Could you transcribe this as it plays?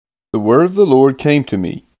The word of the Lord came to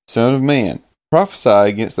me, Son of man, prophesy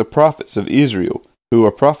against the prophets of Israel, who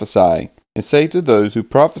are prophesying, and say to those who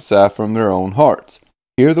prophesy from their own hearts,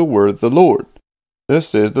 Hear the word of the Lord. Thus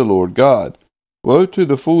says the Lord God, Woe to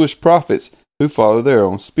the foolish prophets who follow their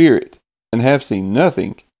own spirit, and have seen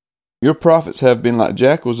nothing. Your prophets have been like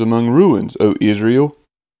jackals among ruins, O Israel.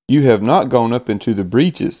 You have not gone up into the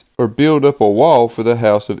breaches, or built up a wall for the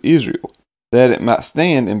house of Israel, that it might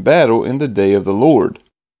stand in battle in the day of the Lord.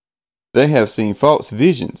 They have seen false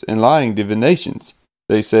visions and lying divinations.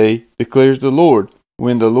 They say, Declares the Lord,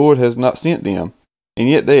 when the Lord has not sent them, and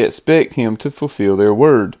yet they expect him to fulfill their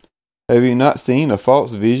word. Have you not seen a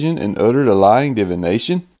false vision and uttered a lying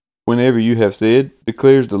divination, whenever you have said,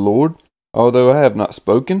 Declares the Lord, although I have not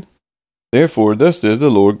spoken? Therefore thus says the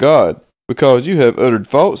Lord God, because you have uttered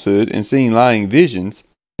falsehood and seen lying visions,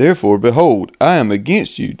 therefore, behold, I am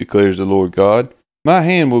against you, declares the Lord God. My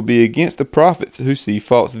hand will be against the prophets who see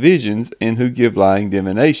false visions and who give lying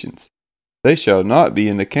divinations. They shall not be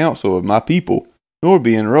in the council of my people, nor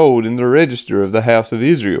be enrolled in the register of the house of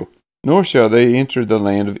Israel, nor shall they enter the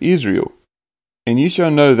land of Israel. And you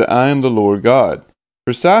shall know that I am the Lord God,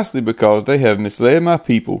 precisely because they have misled my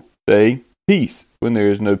people, saying, Peace, when there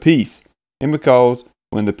is no peace, and because,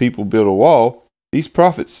 when the people build a wall, these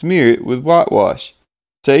prophets smear it with whitewash.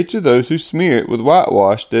 Say to those who smear it with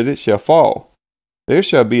whitewash that it shall fall. There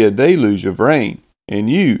shall be a deluge of rain, and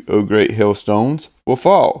you, O great hailstones, will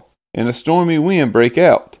fall, and a stormy wind break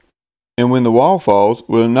out. And when the wall falls,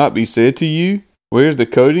 will it not be said to you, Where is the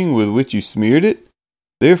coating with which you smeared it?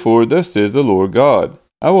 Therefore thus says the Lord God,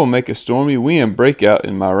 I will make a stormy wind break out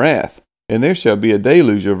in my wrath, and there shall be a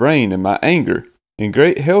deluge of rain in my anger, and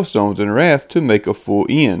great hailstones in wrath to make a full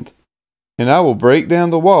end. And I will break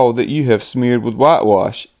down the wall that you have smeared with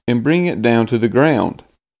whitewash, and bring it down to the ground,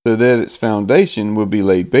 so that its foundation will be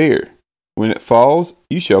laid bare. When it falls,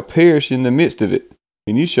 you shall perish in the midst of it,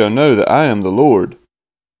 and you shall know that I am the Lord.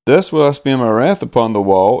 Thus will I spend my wrath upon the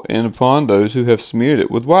wall, and upon those who have smeared it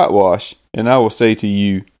with whitewash, and I will say to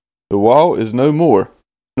you, The wall is no more,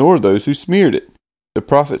 nor those who smeared it. The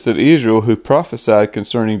prophets of Israel who prophesied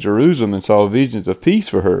concerning Jerusalem and saw visions of peace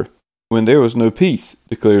for her, when there was no peace,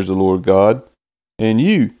 declares the Lord God. And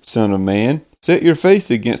you, son of man, set your face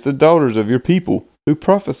against the daughters of your people, who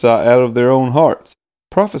prophesy out of their own hearts.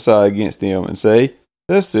 Prophesy against them, and say,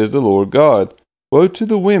 Thus says the Lord God, Woe to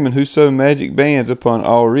the women who sew magic bands upon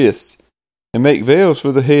all wrists, and make veils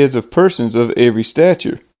for the heads of persons of every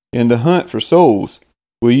stature, in the hunt for souls.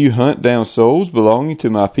 Will you hunt down souls belonging to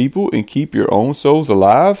my people, and keep your own souls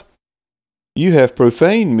alive? You have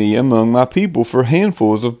profaned me among my people for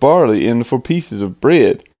handfuls of barley and for pieces of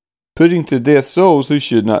bread, putting to death souls who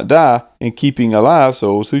should not die, and keeping alive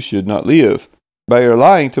souls who should not live, by your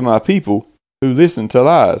lying to my people, who listen to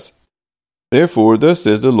lies. Therefore thus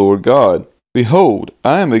says the Lord God, Behold,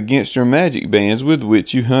 I am against your magic bands with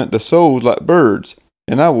which you hunt the souls like birds,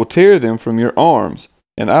 and I will tear them from your arms,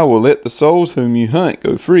 and I will let the souls whom you hunt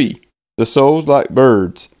go free, the souls like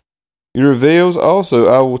birds. Your veils also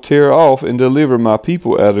I will tear off and deliver my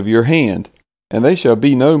people out of your hand, and they shall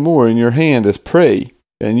be no more in your hand as prey,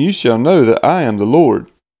 and you shall know that I am the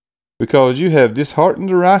Lord. Because you have disheartened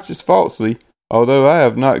the righteous falsely, although I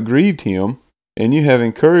have not grieved him, and you have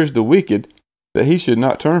encouraged the wicked, that he should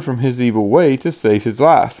not turn from his evil way to save his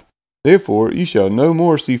life. Therefore you shall no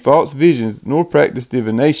more see false visions nor practice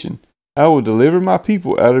divination. I will deliver my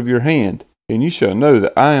people out of your hand, and you shall know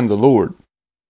that I am the Lord.